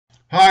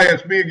Hi,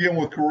 it's me again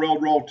with Corel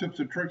Draw Tips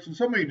and Tricks, and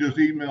somebody just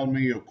emailed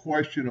me a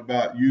question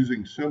about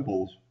using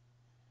symbols.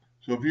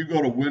 So if you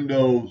go to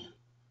Windows,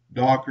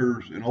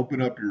 Dockers, and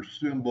open up your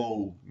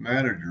symbol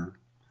manager,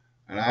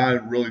 and I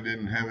really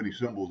didn't have any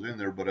symbols in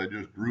there, but I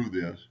just drew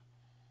this.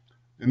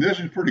 And this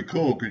is pretty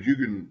cool because you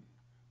can,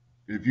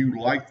 if you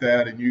like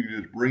that, and you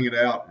can just bring it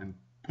out and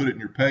put it in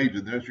your page,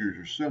 and this is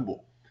your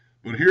symbol.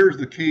 But here's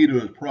the key to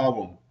his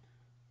problem.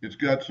 It's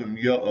got some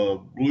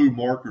blue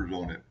markers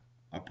on it.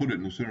 I put it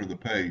in the center of the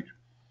page.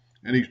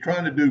 And he's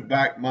trying to do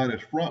back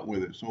minus front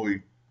with it. So he's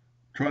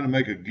trying to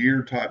make a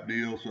gear type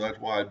deal. So that's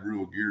why I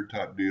drew a gear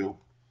type deal.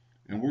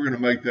 And we're going to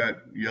make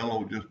that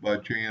yellow just by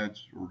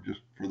chance or just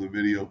for the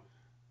video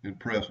and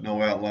press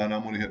no outline.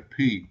 I'm going to hit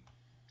P.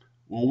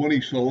 Well, when he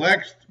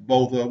selects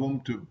both of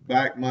them to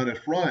back minus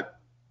front,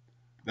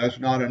 that's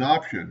not an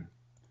option.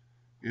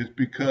 It's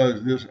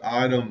because this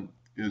item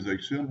is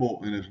a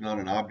symbol and it's not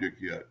an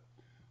object yet.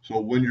 So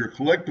when you're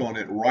clicked on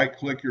it, right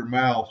click your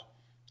mouse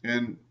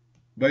and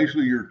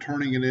basically you're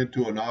turning it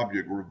into an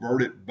object.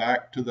 Revert it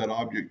back to that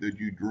object that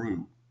you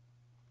drew.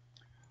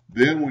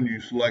 Then when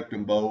you select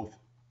them both,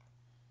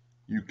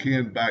 you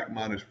can back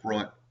minus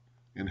front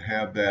and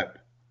have that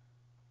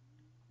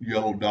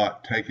yellow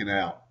dot taken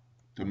out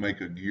to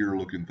make a gear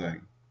looking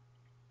thing.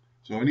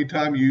 So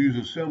anytime you use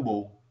a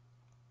symbol,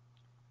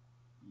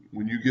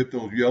 when you get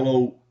those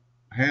yellow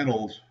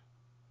handles,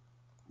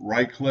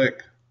 right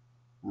click,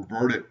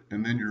 revert it,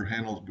 and then your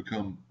handles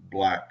become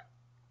black.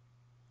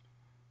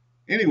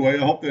 Anyway, I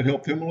hope that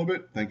helped him a little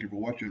bit. Thank you for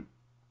watching.